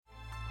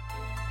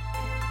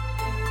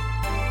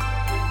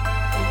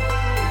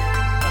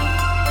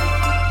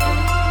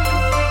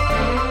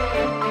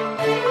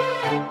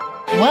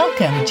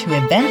Welcome to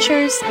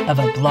Adventures of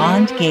a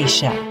Blonde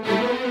Geisha.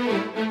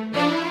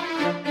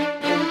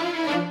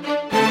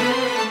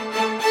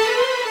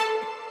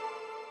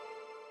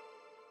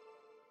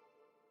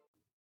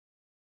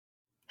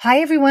 Hi,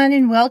 everyone,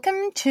 and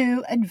welcome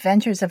to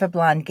Adventures of a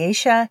Blonde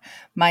Geisha.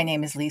 My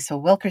name is Lisa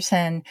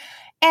Wilkerson.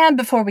 And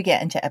before we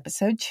get into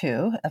episode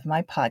 2 of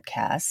my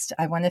podcast,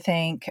 I want to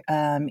thank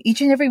each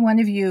and every one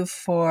of you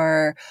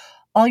for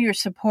all your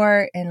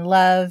support and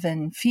love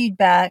and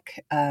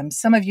feedback.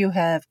 Some of you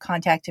have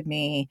contacted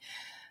me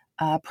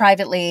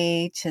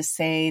privately to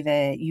say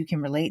that you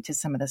can relate to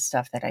some of the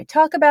stuff that I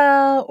talk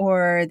about,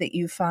 or that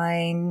you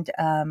find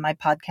my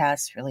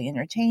podcast really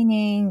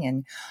entertaining.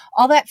 And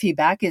all that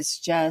feedback is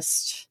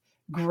just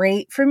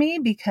great for me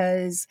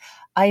because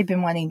I've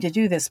been wanting to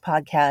do this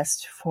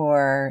podcast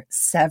for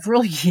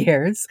several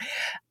years.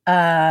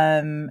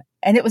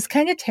 And it was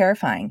kind of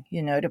terrifying,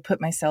 to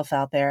put myself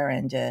out there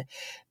and to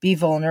be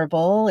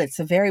vulnerable. It's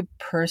a very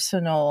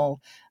personal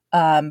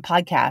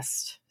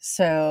podcast.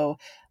 So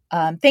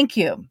thank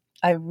you.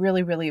 I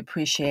really, really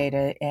appreciate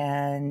it.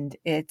 And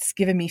it's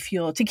given me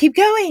fuel to keep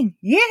going.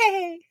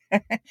 Yay!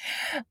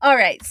 All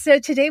right. So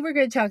today we're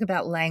going to talk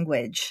about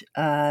language.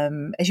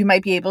 As you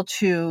might be able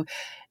to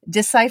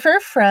decipher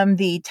from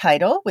the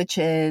title, which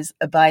is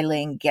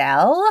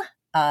Bilin-gal,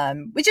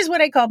 which is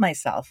what I call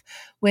myself.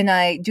 When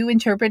I do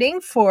interpreting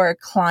for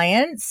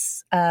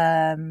clients,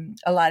 a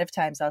lot of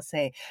times I'll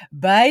say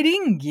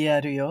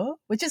bilingual,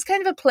 which is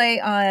kind of a play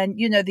on,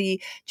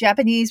 the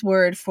Japanese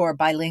word for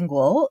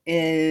bilingual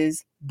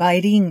is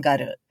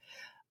bilingal.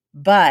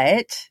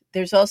 But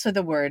there's also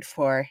the word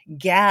for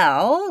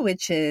gal,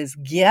 which is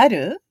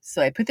gyaru.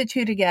 So I put the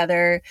two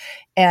together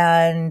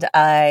and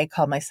I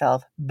call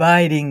myself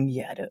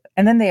bilingual.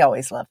 And then they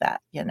always love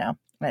that,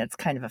 It's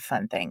kind of a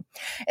fun thing.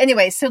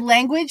 Anyway, so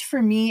language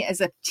for me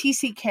as a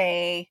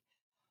TCK,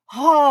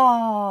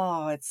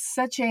 it's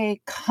such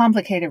a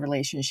complicated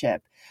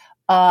relationship.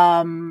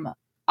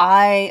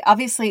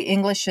 Obviously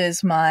English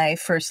is my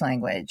first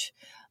language.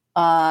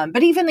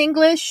 But even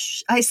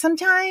English, I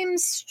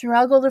sometimes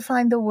struggle to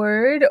find the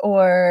word,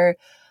 or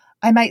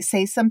I might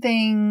say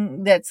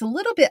something that's a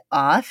little bit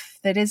off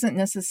that isn't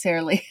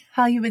necessarily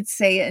how you would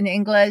say it in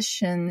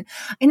English. And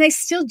I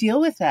still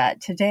deal with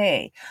that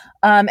today.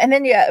 And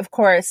then, of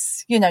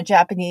course,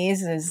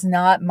 Japanese is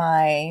not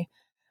my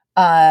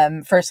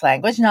first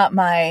language, not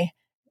my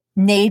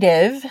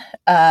native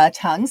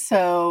tongue.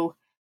 So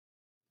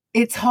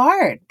it's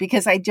hard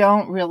because I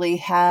don't really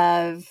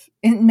have,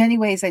 in many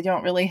ways, I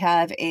don't really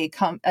have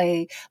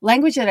a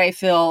language that I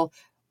feel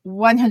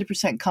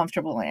 100%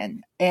 comfortable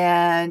in.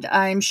 And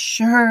I'm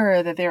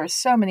sure that there are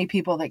so many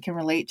people that can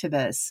relate to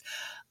this.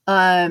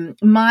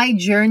 My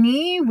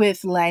journey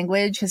with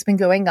language has been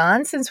going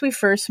on since we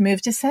first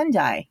moved to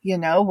Sendai,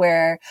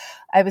 where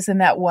I was in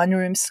that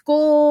one-room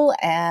school.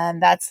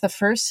 And that's the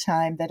first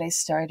time that I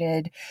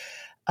started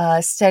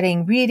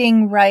studying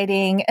reading,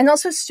 writing, and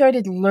also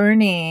started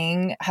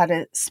learning how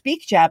to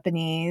speak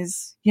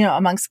Japanese,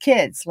 amongst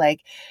kids, like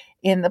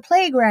in the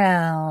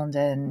playground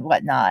and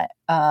whatnot.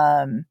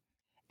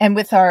 And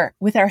with our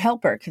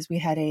helper, because we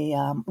had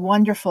a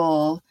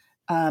wonderful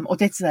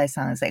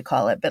otetsudai-san, as they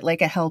call it, but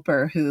like a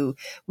helper who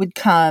would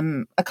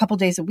come a couple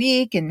days a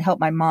week and help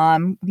my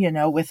mom,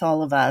 with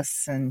all of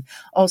us, and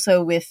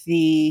also with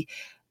the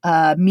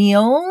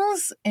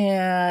meals.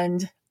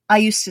 And I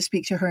used to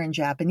speak to her in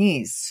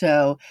Japanese.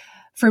 So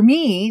for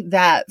me,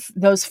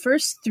 those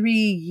first 3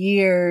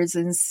 years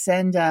in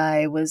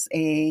Sendai was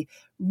a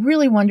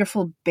really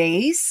wonderful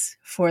base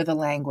for the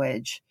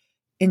language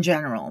in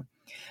general.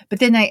 But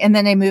then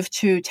I moved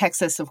to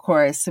Texas, of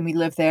course, and we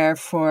lived there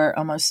for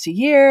almost a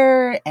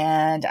year,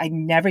 and I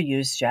never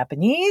used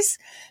Japanese.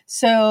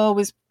 So it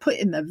was put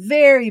in the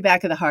very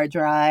back of the hard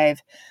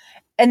drive.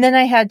 And then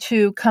I had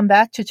to come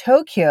back to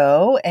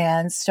Tokyo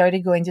and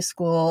started going to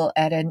school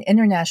at an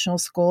international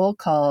school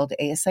called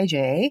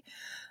ASIJ.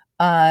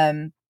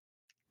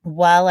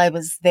 While I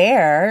was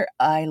there,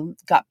 I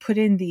got put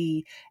in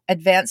the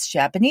advanced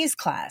Japanese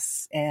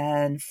class.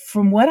 And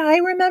from what I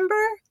remember,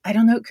 I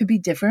don't know, it could be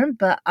different,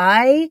 but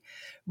I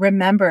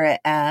remember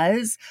it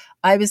as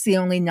I was the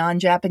only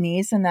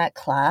non-Japanese in that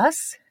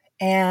class.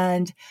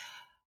 And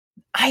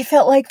I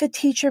felt like the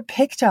teacher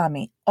picked on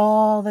me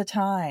all the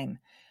time.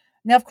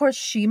 Now, of course,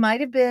 she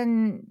might have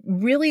been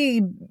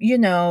really,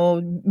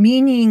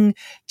 meaning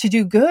to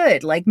do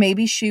good. Like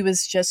maybe she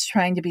was just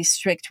trying to be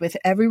strict with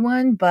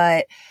everyone.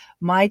 But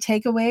my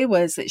takeaway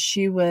was that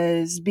she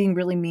was being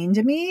really mean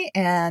to me.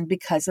 And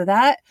because of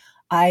that,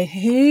 I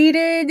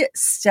hated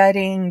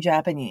studying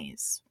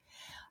Japanese,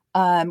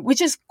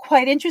 which is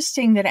quite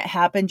interesting that it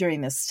happened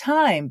during this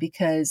time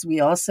because we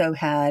also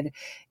had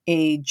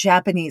a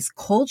Japanese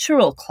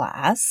cultural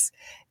class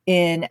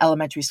in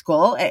elementary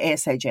school at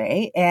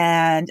ASIJ.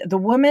 And the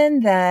woman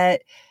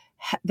that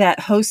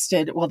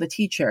hosted, the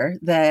teacher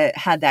that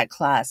had that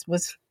class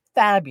was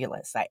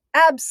fabulous. I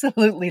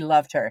absolutely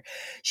loved her.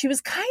 She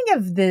was kind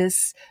of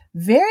this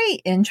very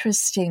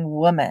interesting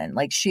woman.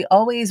 Like she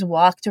always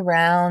walked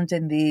around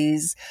in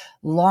these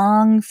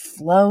long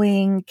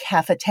flowing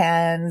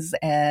caftans,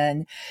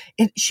 and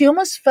she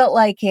almost felt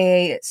like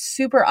a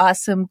super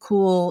awesome,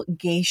 cool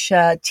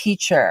geisha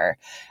teacher.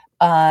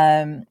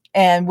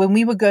 And when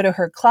we would go to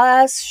her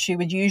class, she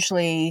would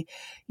usually,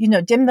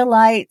 dim the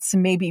lights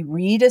and maybe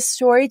read a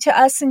story to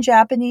us in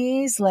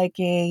Japanese, like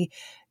a,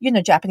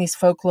 Japanese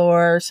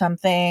folklore or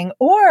something.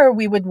 Or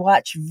we would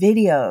watch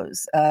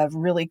videos of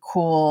really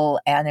cool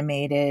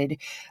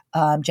animated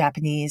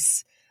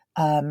Japanese,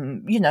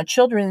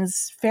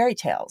 children's fairy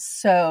tales.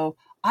 So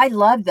I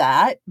loved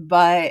that,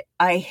 but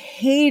I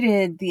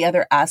hated the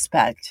other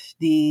aspect,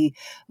 the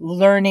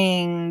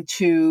learning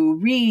to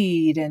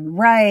read and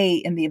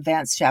write in the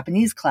advanced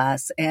Japanese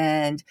class.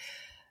 And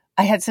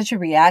I had such a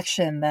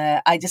reaction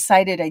that I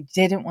decided I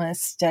didn't want to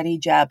study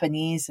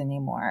Japanese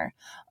anymore.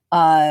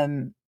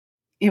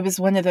 It was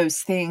one of those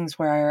things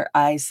where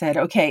I said,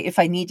 okay, if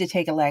I need to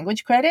take a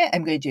language credit,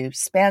 I'm going to do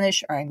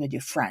Spanish or I'm going to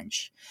do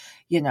French.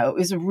 It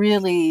was a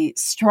really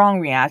strong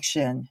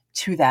reaction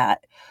to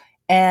that.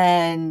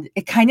 And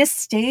it kind of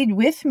stayed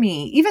with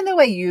me, even though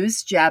I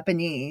used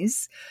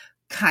Japanese,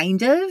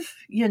 kind of,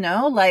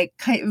 like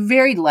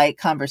very light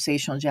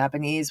conversational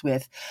Japanese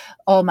with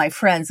all my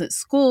friends at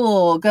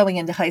school, going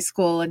into high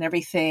school and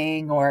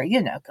everything, or,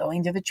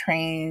 going to the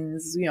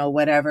trains,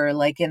 whatever,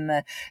 like in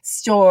the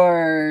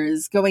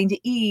stores, going to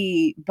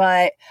eat.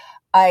 But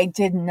I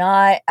did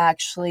not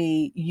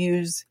actually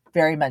use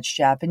very much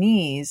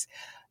Japanese.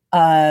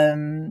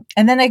 And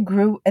then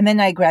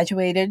I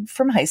graduated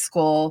from high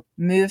school,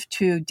 moved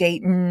to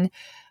Dayton,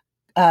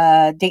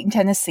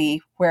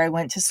 Tennessee, where I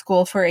went to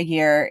school for a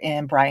year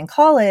in Bryan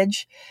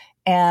College.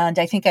 And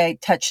I think I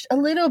touched a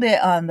little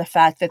bit on the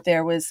fact that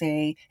there was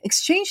a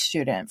exchange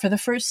student for the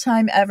first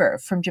time ever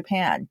from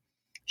Japan.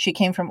 She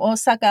came from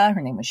Osaka.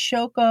 Her name was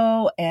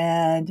Shoko.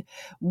 And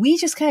we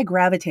just kind of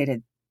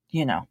gravitated,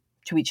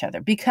 to each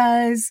other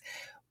because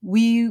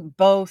we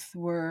both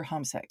were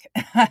homesick.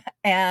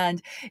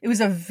 And it was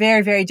a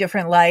very, very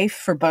different life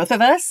for both of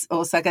us.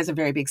 Osaka is a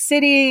very big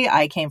city.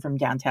 I came from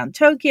downtown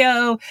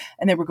Tokyo,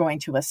 and then we're going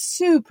to a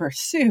super,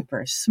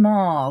 super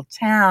small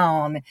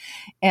town.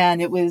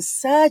 And it was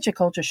such a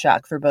culture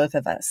shock for both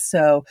of us.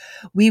 So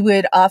we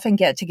would often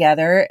get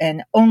together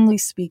and only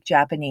speak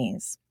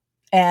Japanese.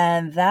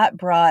 And that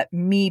brought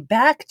me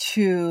back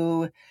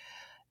to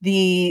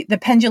the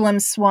pendulum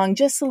swung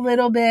just a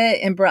little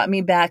bit and brought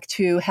me back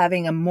to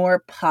having a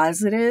more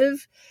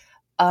positive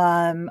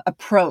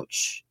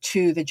approach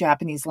to the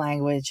Japanese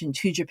language and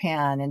to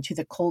Japan and to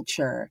the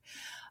culture.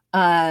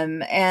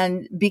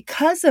 And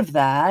because of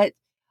that,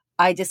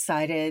 I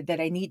decided that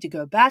I need to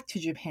go back to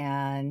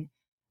Japan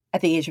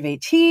at the age of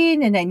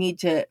 18, and I need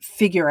to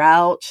figure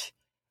out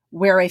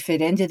where I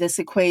fit into this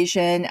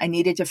equation. I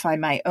needed to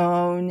find my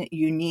own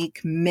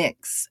unique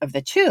mix of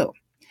the two.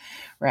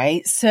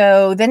 Right.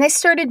 So then I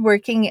started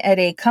working at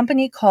a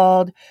company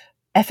called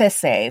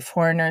FSA,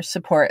 Foreigner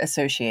Support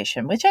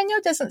Association, which I know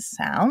doesn't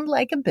sound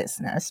like a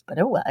business, but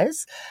it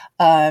was.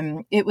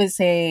 It was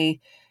a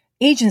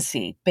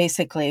agency,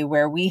 basically,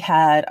 where we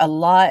had a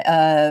lot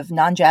of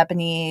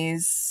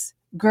non-Japanese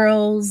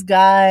girls,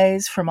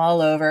 guys from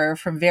all over,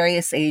 from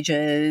various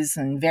ages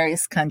and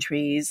various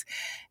countries.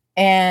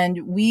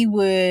 And we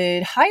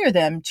would hire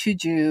them to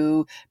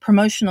do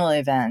promotional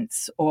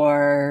events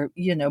or,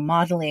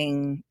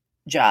 modeling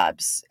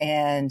jobs.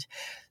 And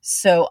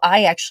so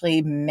I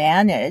actually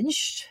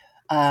managed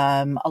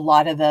a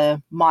lot of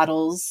the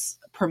models,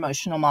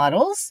 promotional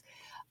models,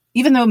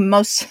 even though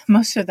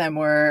most of them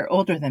were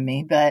older than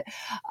me. But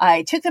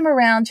I took them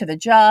around to the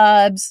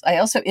jobs. I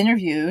also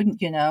interviewed,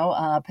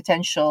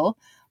 potential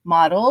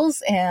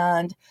models,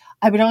 and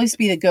I would always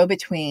be the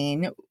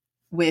go-between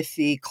with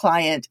the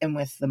client and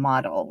with the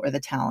model or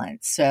the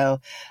talent. So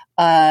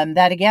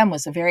that again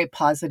was a very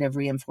positive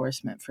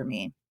reinforcement for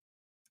me.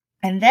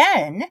 And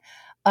then,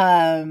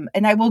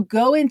 and I will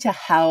go into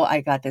how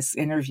I got this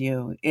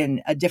interview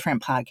in a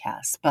different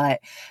podcast, but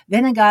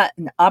then I got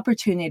an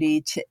opportunity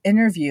to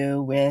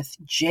interview with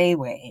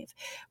J-Wave,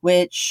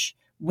 which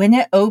when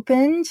it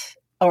opened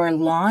or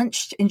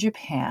launched in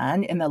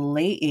Japan in the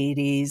late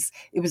 80s,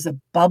 it was a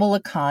bubble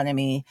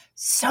economy,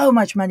 so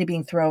much money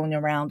being thrown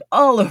around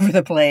all over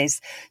the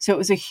place. So it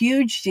was a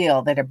huge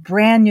deal that a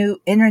brand new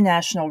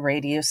international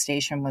radio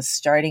station was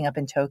starting up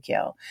in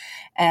Tokyo.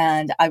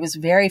 And I was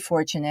very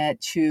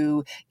fortunate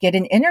to get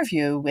an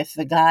interview with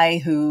the guy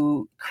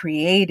who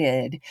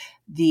created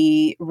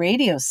the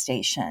radio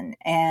station.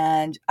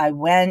 And I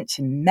went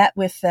and met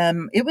with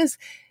them. It was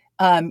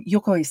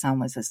Yokoi-san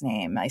was his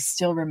name. I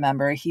still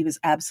remember. He was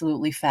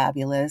absolutely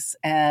fabulous.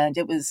 And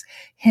it was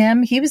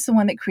him. He was the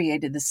one that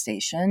created the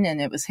station.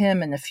 And it was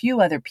him and a few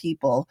other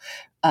people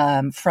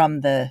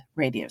from the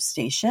radio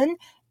station.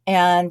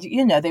 And,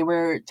 they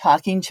were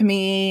talking to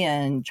me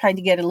and trying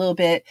to get a little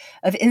bit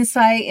of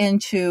insight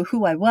into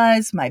who I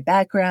was, my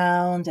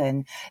background.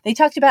 And they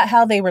talked about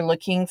how they were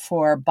looking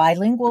for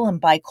bilingual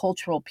and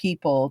bicultural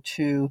people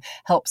to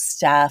help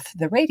staff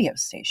the radio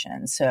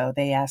station. So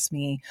they asked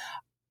me,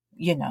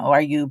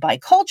 are you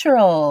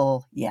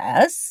bicultural?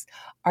 Yes.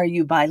 Are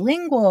you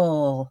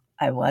bilingual?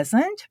 I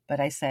wasn't, but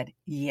I said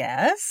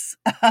yes.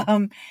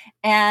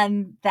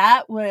 And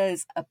that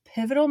was a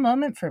pivotal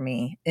moment for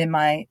me in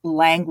my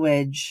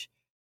language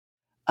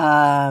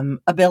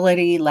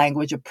ability,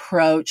 language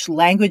approach,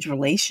 language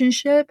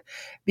relationship,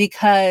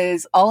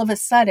 because all of a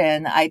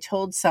sudden I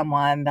told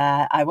someone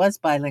that I was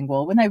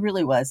bilingual when I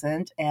really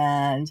wasn't.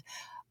 And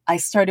I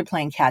started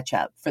playing catch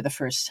up for the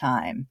first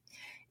time.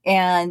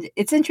 And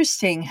it's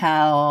interesting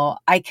how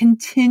I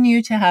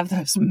continue to have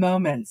those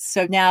moments.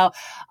 So now,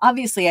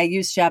 obviously, I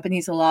use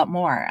Japanese a lot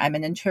more. I'm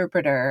an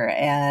interpreter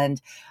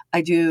and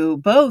I do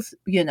both,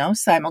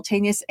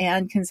 simultaneous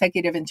and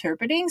consecutive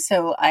interpreting.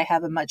 So I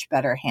have a much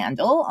better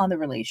handle on the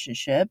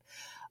relationship.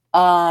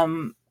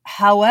 However,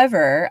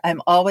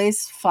 I'm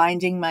always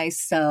finding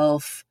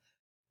myself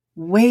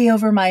way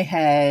over my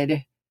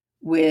head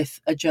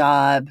with a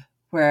job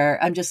where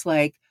I'm just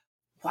like,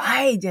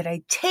 why did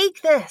I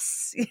take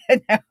this?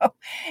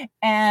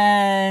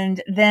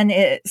 And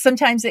then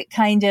sometimes it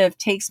kind of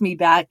takes me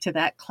back to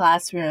that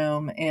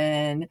classroom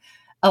in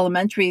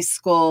elementary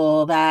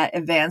school, that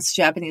advanced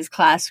Japanese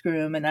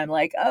classroom. And I'm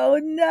like, oh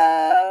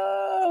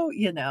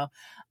no.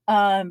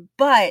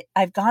 But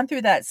I've gone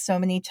through that so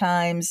many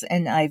times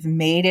and I've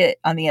made it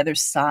on the other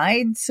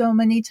side so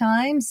many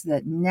times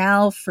that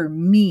now for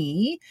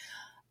me,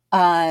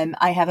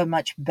 I have a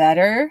much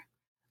better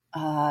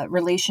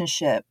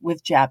relationship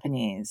with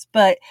Japanese.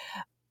 But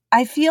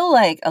I feel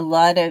like a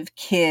lot of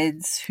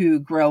kids who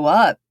grow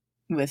up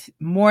with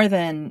more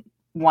than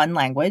one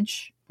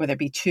language, whether it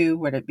be two,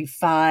 whether it be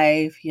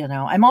five,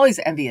 I'm always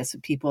envious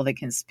of people that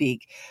can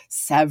speak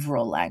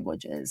several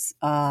languages.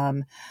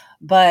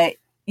 But,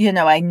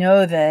 I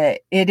know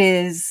that it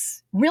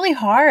is really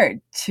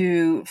hard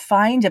to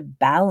find a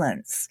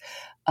balance.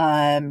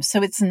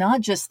 So it's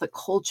not just the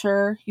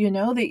culture,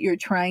 that you're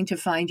trying to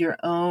find your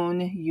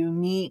own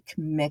unique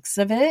mix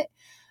of it,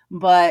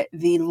 but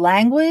the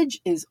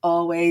language is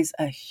always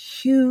a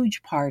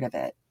huge part of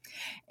it.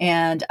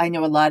 And I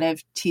know a lot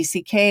of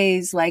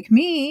TCKs like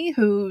me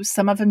who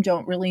some of them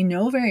don't really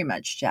know very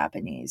much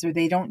Japanese or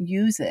they don't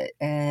use it.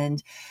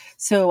 And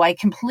so I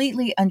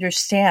completely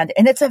understand.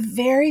 And it's a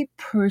very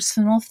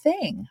personal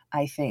thing,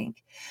 I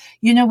think.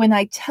 When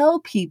I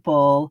tell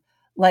people,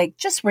 like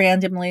just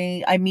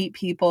randomly, I meet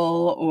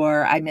people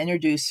or I'm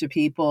introduced to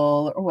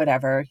people or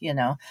whatever,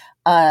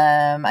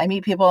 I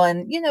meet people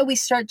and, we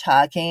start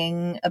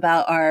talking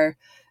about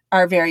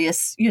our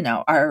various,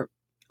 our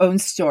own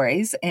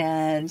stories.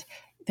 And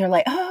they're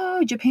like,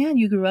 oh, Japan,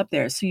 you grew up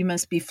there, so you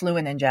must be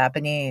fluent in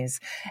Japanese.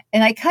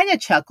 And I kind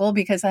of chuckle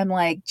because I'm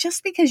like,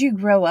 just because you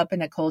grow up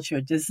in a culture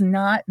does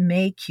not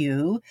make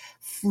you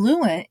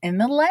fluent in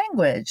the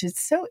language. It's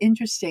so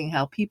interesting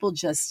how people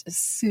just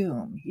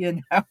assume,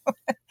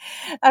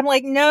 I'm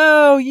like,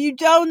 no, you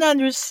don't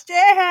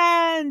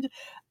understand.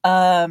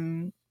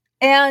 And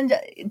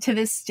to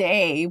this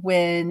day,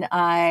 when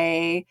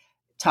I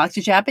talk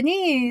to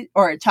Japanese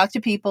or talk to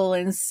people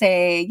and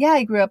say, yeah,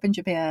 I grew up in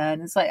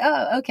Japan. It's like,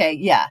 oh, okay.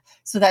 Yeah.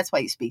 So that's why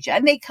you speak Japanese.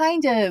 And they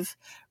kind of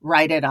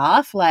write it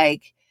off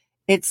like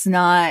it's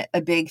not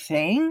a big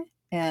thing.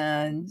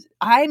 And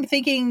I'm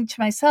thinking to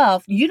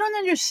myself, you don't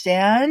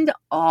understand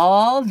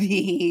all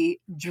the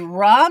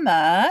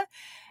drama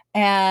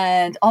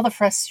and all the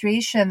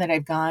frustration that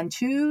I've gone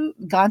through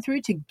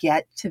to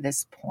get to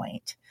this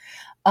point.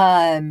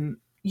 And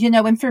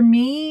for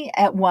me,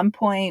 at one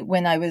point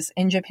when I was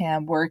in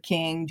Japan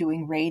working,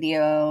 doing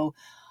radio,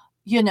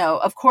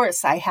 of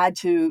course I had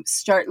to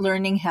start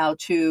learning how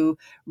to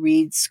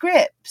read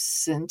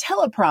scripts and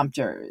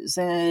teleprompters.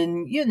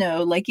 And,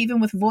 like even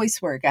with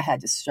voice work, I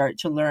had to start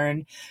to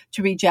learn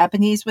to read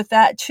Japanese with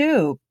that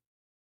too.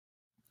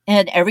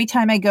 And every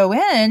time I go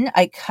in,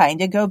 I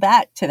kind of go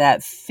back to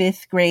that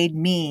fifth grade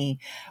me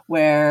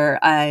where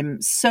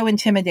I'm so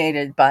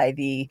intimidated by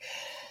the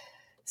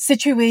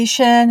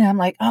situation. I'm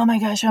like, oh my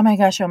gosh, oh my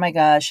gosh, oh my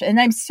gosh. And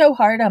I'm so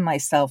hard on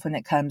myself when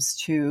it comes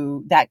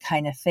to that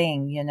kind of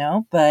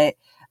thing, But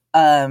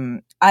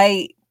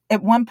at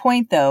one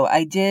point though,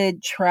 I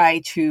did try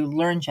to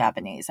learn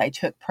Japanese. I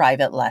took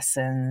private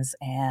lessons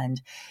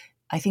and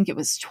I think it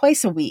was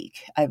twice a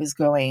week I was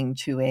going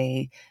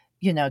to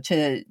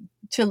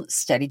to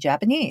study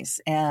Japanese.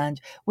 And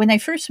when I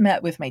first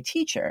met with my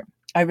teacher,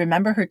 I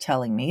remember her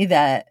telling me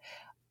that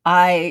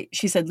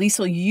she said,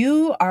 Liesl,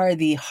 you are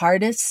the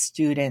hardest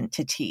student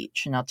to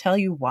teach. And I'll tell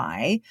you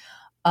why.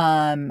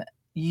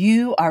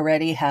 You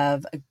already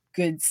have a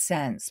good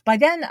sense. By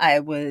then I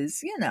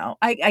was,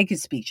 I could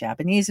speak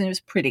Japanese and it was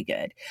pretty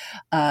good.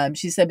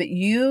 She said, but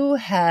you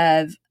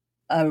have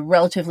a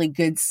relatively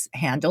good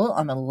handle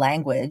on the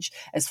language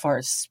as far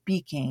as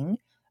speaking,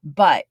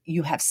 but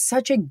you have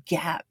such a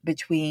gap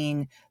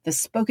between the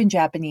spoken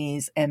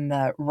Japanese and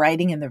the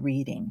writing and the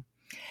reading.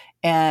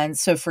 And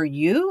so for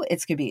you,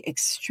 it's going to be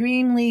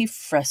extremely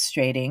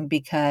frustrating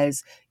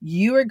because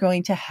you are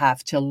going to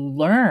have to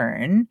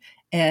learn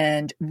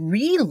and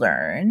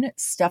relearn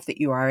stuff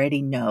that you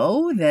already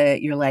know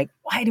that you're like,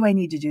 why do I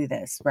need to do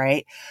this?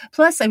 Right.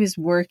 Plus, I was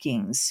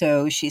working.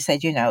 So she said,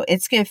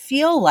 it's going to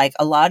feel like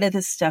a lot of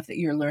the stuff that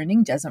you're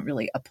learning doesn't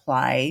really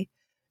apply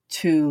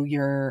to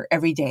your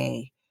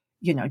everyday,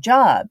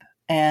 job.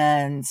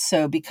 And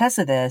so because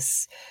of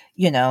this,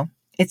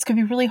 it's going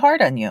to be really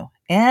hard on you.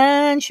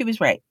 And she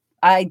was right.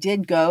 I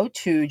did go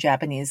to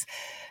Japanese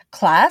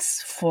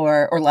class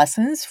or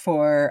lessons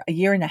for a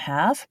year and a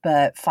half,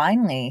 but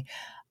finally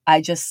I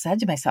just said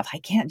to myself, I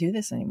can't do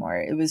this anymore.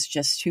 It was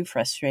just too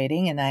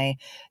frustrating. And I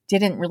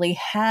didn't really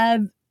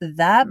have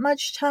that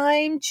much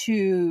time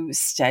to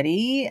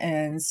study.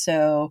 And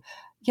so,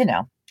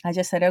 I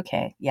just said,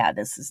 okay, yeah,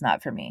 this is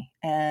not for me.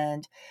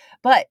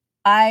 But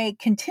I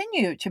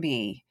continue to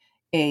be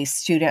a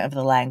student of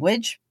the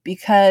language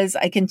because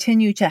I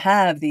continue to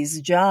have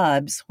these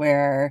jobs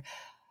where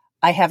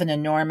I have an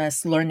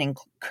enormous learning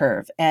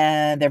curve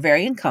and they're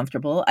very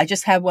uncomfortable. I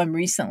just had one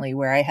recently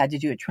where I had to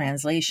do a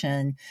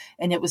translation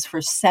and it was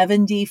for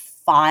 70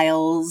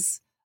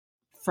 files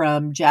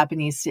from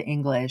Japanese to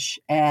English.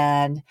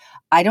 And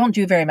I don't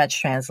do very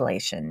much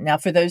translation. Now,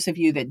 for those of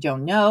you that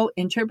don't know,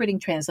 interpreting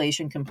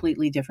translation,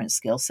 completely different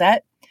skill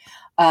set.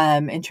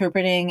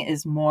 Interpreting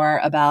is more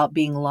about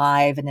being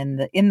live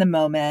and in the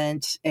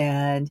moment,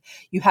 and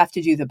you have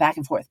to do the back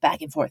and forth,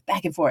 back and forth,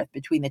 back and forth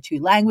between the two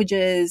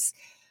languages.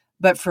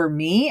 But for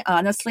me,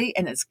 honestly,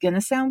 and it's going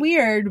to sound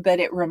weird, but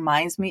it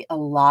reminds me a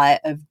lot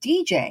of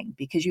DJing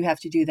because you have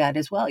to do that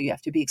as well. You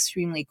have to be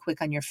extremely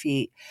quick on your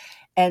feet.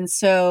 And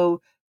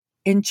so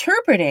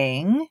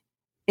interpreting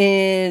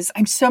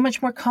I'm so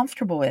much more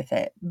comfortable with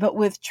it. But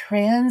with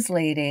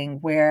translating,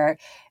 where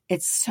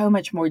it's so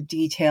much more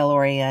detail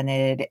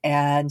oriented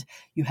and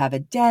you have a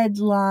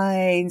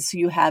deadline, so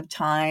you have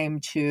time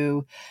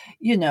to,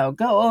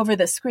 go over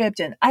the script.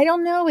 And I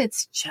don't know,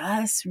 it's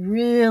just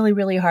really,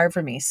 really hard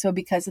for me. So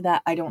because of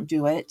that, I don't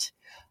do it.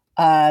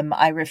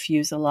 I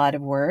refuse a lot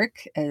of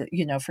work,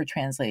 for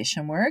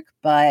translation work,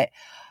 but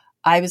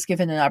I was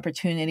given an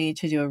opportunity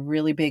to do a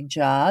really big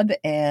job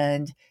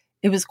and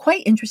it was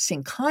quite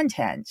interesting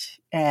content.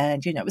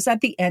 And, it was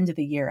at the end of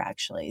the year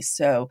actually.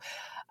 So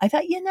I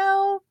thought,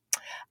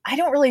 I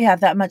don't really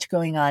have that much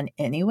going on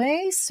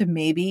anyway. So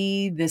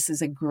maybe this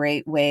is a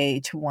great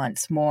way to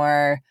once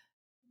more,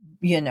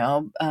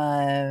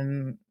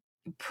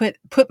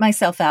 put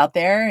myself out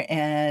there.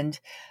 And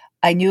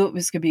I knew it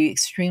was going to be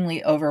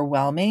extremely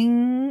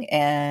overwhelming,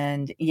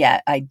 and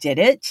yet I did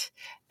it.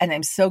 And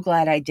I'm so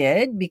glad I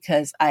did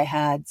because I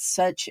had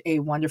such a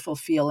wonderful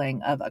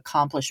feeling of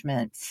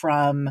accomplishment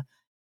from,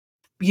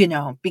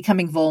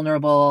 becoming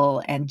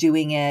vulnerable and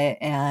doing it.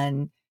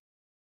 And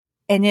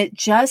it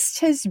just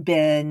has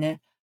been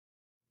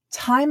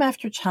time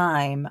after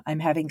time. I'm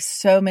having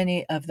so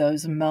many of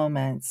those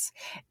moments.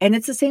 And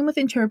it's the same with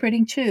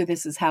interpreting too.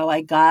 This is how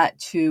I got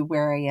to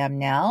where I am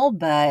now,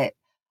 but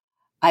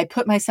I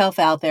put myself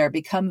out there,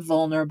 become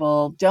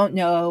vulnerable, don't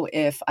know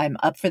if I'm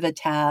up for the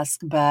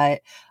task,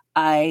 but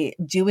I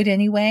do it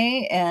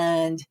anyway.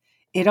 And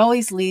it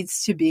always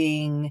leads to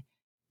being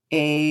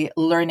a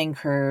learning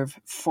curve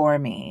for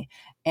me.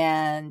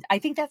 And I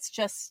think that's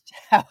just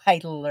how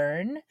I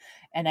learn.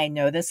 And I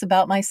know this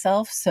about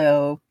myself.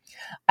 So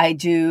I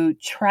do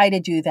try to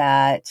do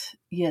that,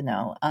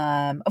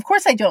 Of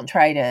course, I don't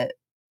try to,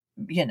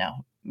 you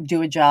know,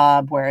 do a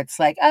job where it's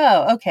like,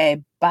 oh,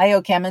 okay,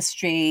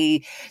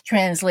 biochemistry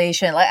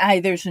translation.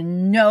 There's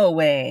no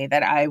way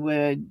that I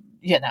would,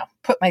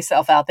 put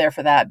myself out there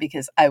for that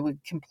because I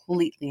would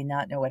completely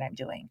not know what I'm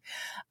doing.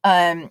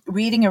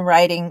 Reading and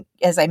writing,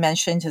 as I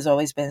mentioned, has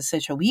always been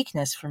such a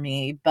weakness for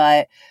me,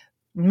 but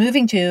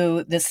moving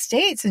to the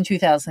States in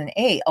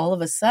 2008, all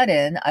of a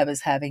sudden I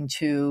was having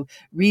to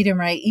read and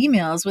write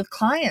emails with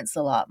clients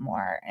a lot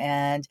more.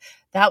 And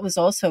that was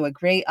also a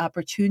great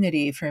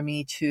opportunity for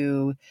me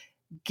to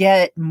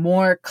get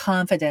more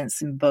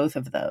confidence in both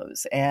of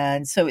those.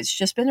 And so it's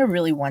just been a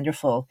really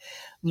wonderful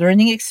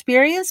learning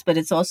experience, but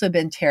it's also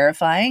been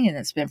terrifying and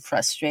it's been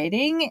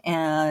frustrating.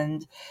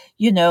 And,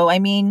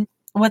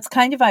 what's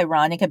kind of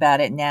ironic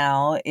about it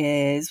now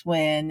is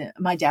when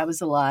my dad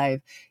was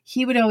alive,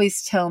 he would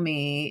always tell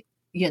me,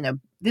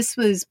 this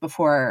was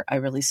before I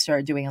really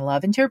started doing a lot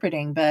of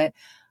interpreting, but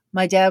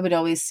my dad would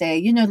always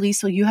say,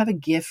 Liesl, you have a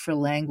gift for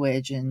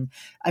language, and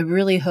I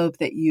really hope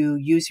that you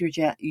use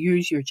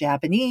your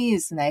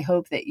Japanese, and I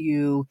hope that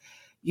you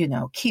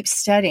keep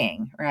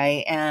studying,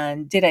 right?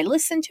 And did I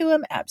listen to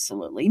him?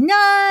 Absolutely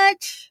not.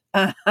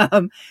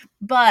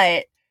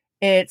 But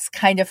it's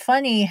kind of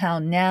funny how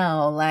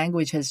now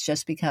language has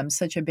just become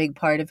such a big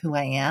part of who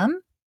I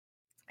am.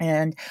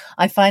 And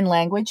I find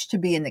language to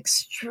be an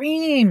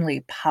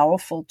extremely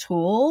powerful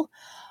tool.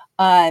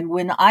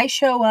 When I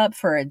show up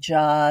for a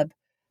job,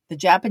 the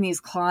Japanese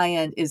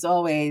client is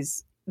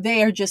always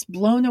they are just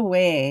blown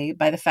away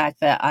by the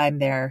fact that I'm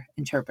their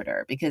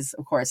interpreter because,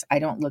 of course, I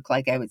don't look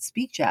like I would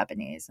speak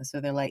Japanese. And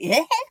so they're like,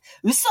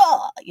 uso,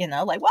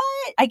 like,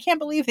 what? I can't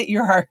believe that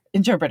you're our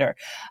interpreter.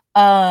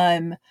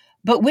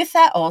 But with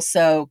that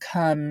also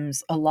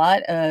comes a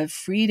lot of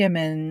freedom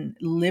and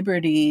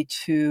liberty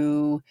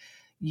to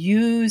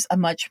use a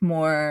much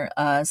more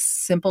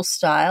simple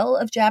style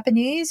of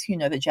Japanese.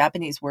 The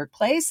Japanese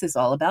workplace is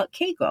all about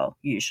keigo,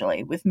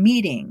 usually, with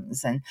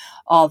meetings and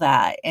all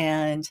that.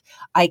 And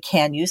I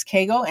can use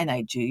keigo, and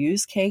I do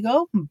use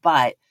keigo,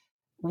 but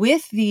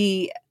with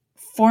the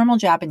formal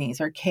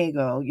Japanese or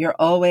keigo, you're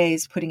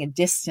always putting a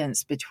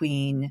distance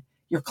between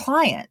your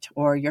client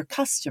or your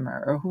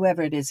customer or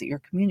whoever it is that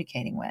you're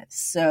communicating with.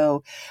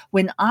 So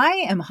when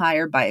I am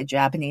hired by a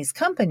Japanese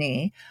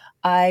company,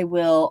 I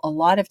will a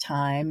lot of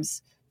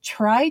times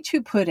try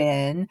to put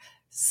in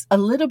a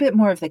little bit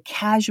more of the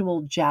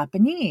casual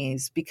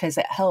Japanese because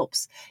it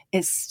helps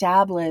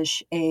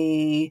establish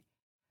a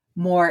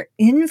more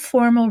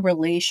informal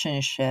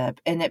relationship,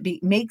 and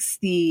it makes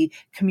the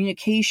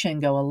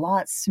communication go a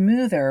lot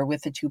smoother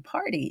with the two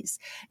parties.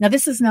 Now,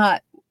 this is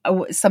not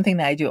something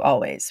that I do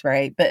always,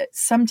 right? But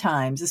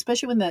sometimes,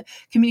 especially when the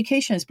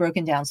communication is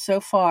broken down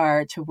so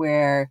far to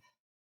where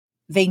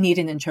they need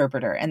an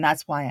interpreter, and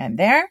that's why I'm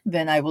there,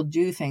 then I will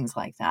do things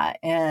like that.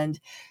 And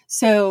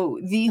so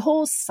the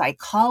whole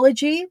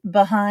psychology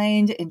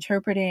behind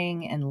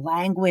interpreting and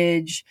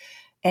language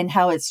and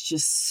how it's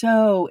just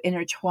so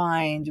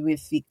intertwined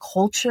with the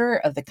culture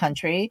of the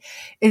country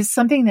is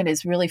something that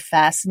is really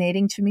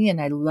fascinating to me.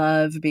 And I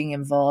love being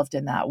involved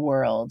in that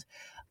world.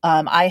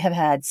 I have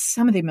had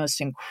some of the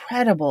most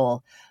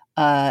incredible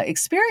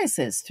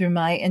experiences through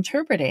my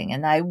interpreting,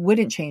 and I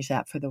wouldn't change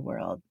that for the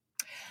world.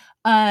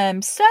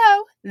 So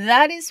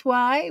that is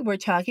why we're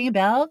talking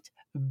about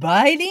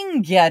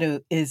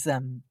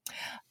bilingualism.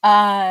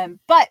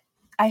 But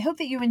I hope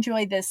that you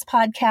enjoyed this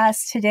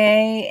podcast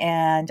today,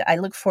 and I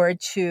look forward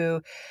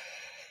to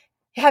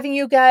having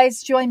you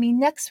guys join me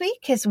next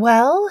week as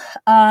well.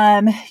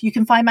 You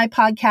can find my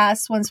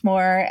podcast once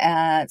more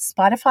at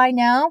Spotify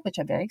now, which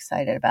I'm very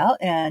excited about,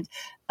 and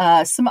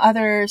some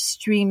other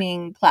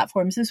streaming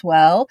platforms as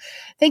well.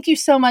 Thank you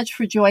so much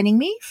for joining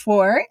me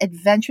for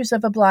Adventures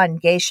of a Blonde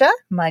Geisha.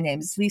 My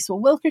name is Lisa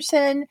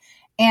Wilkerson,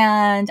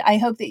 and I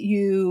hope that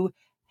you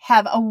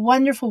have a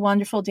wonderful,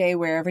 wonderful day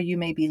wherever you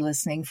may be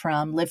listening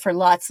from. Live for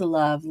lots of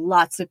love,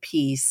 lots of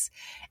peace.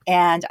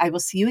 And I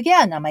will see you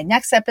again on my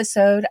next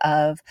episode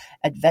of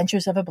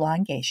Adventures of a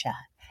Blonde Geisha.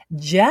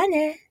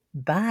 Jane,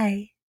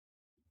 bye.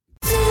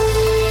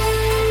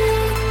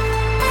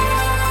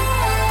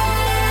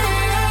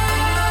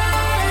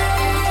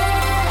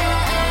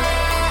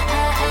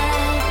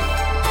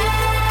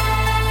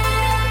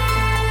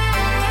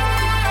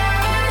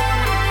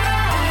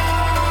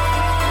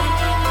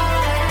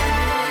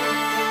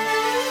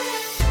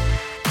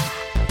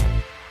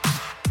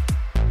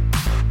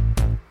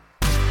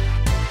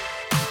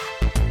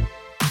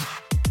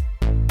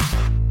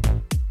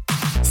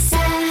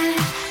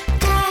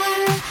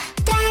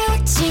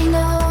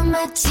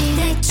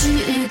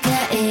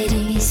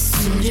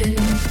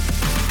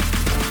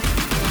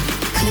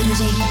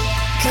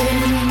くる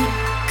り